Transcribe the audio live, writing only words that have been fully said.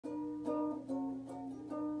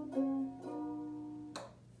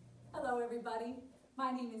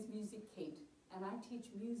My name is Music Kate, and I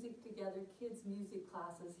teach Music Together kids' music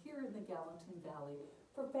classes here in the Gallatin Valley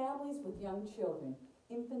for families with young children,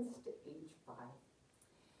 infants to age 5.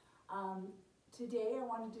 Today I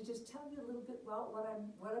wanted to just tell you a little bit about what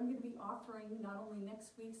I'm going to be offering, not only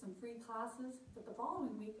next week some free classes, but the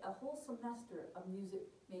following week a whole semester of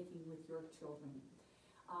music making with your children.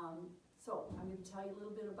 So I'm going to tell you a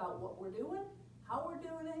little bit about what we're doing, how we're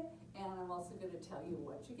doing it, and I'm also going to tell you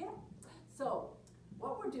what you get. So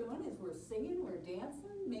what we're doing is we're singing, we're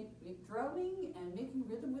dancing, drumming, and making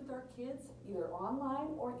rhythm with our kids, either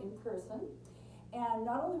online or in person. And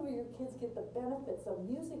not only will your kids get the benefits of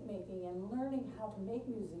music making and learning how to make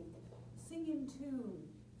music, sing in tune,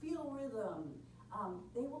 feel rhythm,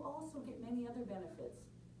 they will also get many other benefits.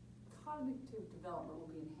 Cognitive development will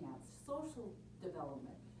be enhanced, social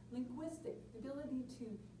development, linguistic, the ability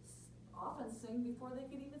to often sing before they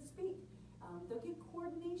can even speak. They'll get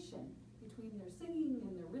coordination between their singing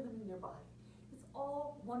and their rhythm in their body. It's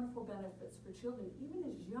all wonderful benefits for children, even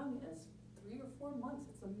as young as 3 or 4 months.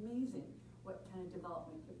 It's amazing what kind of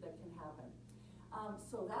development that can happen.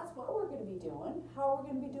 So that's what we're going to be doing. How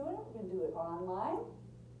we're going to be doing it? We're going to do it online,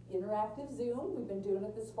 interactive Zoom. We've been doing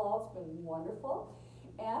it this fall. It's been wonderful.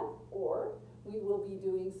 Or we will be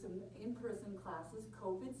doing some in-person classes,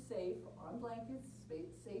 COVID safe, on blankets,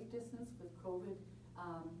 safe distance with COVID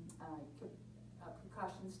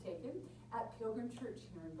precautions taken at Pilgrim Church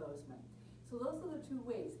here in Bozeman. So those are the 2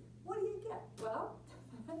 ways. What do you get? Well,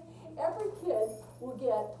 every kid will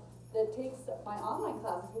get, that takes my online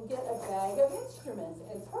classes, will get a bag of instruments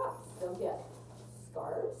and props. They'll get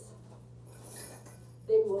scarves.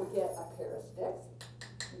 They will get a pair of sticks.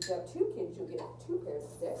 If you have 2 kids, you'll get 2 pairs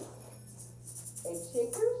of sticks, egg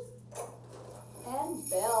shakers, and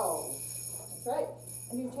bells. That's right.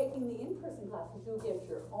 And you're taking the in-person classes, you'll get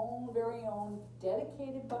your own, very own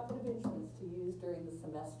dedicated bucket of instruments to use during the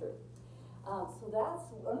semester. So that's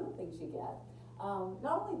one of the things you get.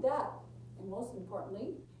 Not only that, and most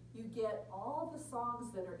importantly, you get all the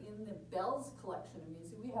songs that are in the Bells collection of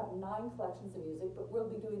music. We have 9 collections of music, but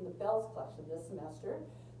we'll be doing the Bells collection this semester.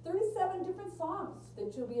 37 different songs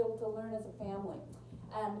that you'll be able to learn as a family.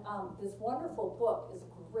 And this wonderful book is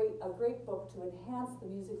a great book to enhance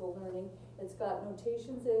the musical learning. It's got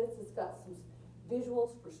notations in it, it's got some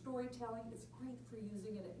visuals for storytelling. It's great for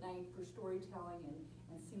using it at night for storytelling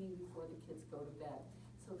and singing before the kids go to bed.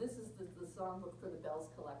 So this is the songbook for the Bells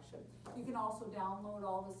collection. You can also download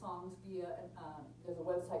all the songs via, there's a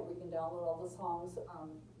website where you can download all the songs to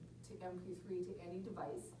MP3 to any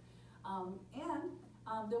device.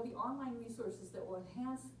 There'll be online resources that will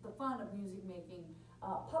enhance the fun of music making,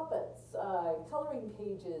 puppets, coloring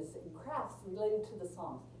pages, and crafts related to the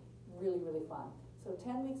songs. Really, really fun. So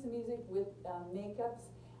 10 weeks of music with makeups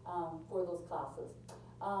for those classes.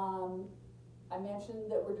 I mentioned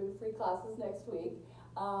that we're doing free classes next week.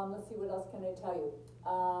 Let's see, what else can I tell you?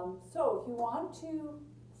 So if you want to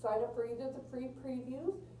sign up for either the free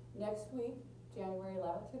previews next week, January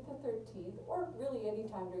 11th through the 13th, or really any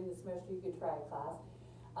time during the semester you could try a class.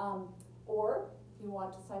 Or if you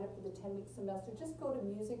want to sign up for the 10-week semester, just go to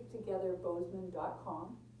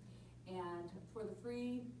musictogetherbozeman.com. And for the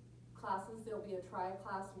free classes, there'll be a try a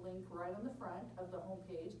class link right on the front of the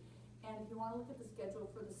homepage. And if you want to look at the schedule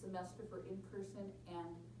for the semester for in-person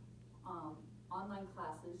and online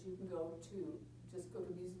classes, you can just go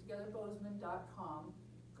to musictogetherbozeman.com,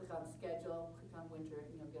 click on schedule, click on winter,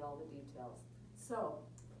 and you'll get all the details. So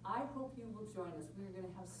I hope you will join us. We're going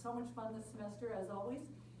to have so much fun this semester, as always,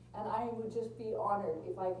 and I would just be honored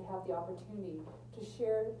if I could have the opportunity to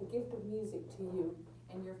share the gift of music to you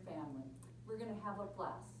and your family. We're going to have a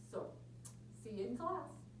blast. So see you in class.